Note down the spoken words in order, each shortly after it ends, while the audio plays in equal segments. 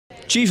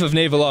Chief of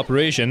Naval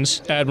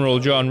Operations, Admiral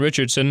John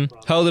Richardson,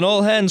 held an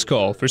all-hands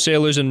call for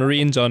sailors and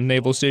Marines on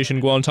Naval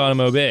Station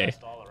Guantanamo Bay.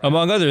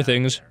 Among other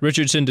things,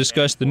 Richardson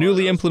discussed the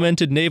newly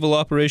implemented Naval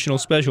Operational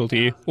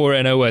Specialty, or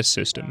NOS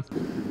system.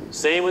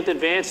 Same with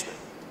advancement,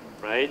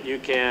 right? You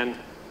can,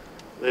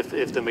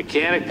 if the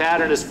mechanic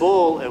pattern is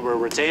full and we're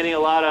retaining a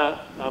lot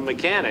of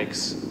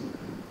mechanics,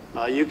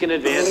 you can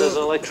advance as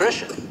an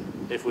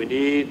electrician if we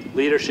need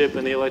leadership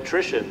in the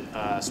electrician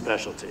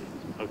specialty,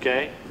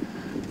 okay?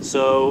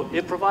 So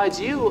it provides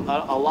you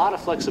a lot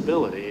of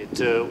flexibility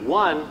to,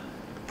 one,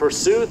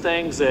 pursue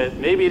things that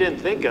maybe you didn't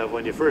think of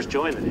when you first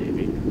joined the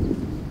Navy.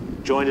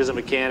 Joined as a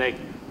mechanic,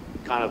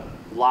 kind of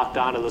locked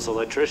onto this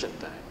electrician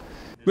thing.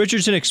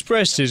 Richardson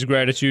expressed his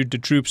gratitude to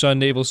troops on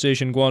Naval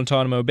Station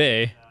Guantanamo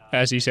Bay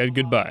as he said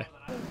goodbye.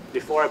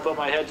 Before I put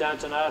my head down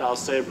tonight, I'll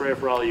say a prayer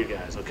for all you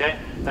guys, okay?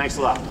 Thanks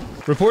a lot.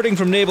 Reporting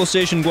from Naval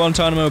Station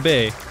Guantanamo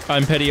Bay,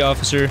 I'm Petty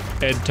Officer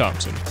Ed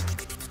Thompson.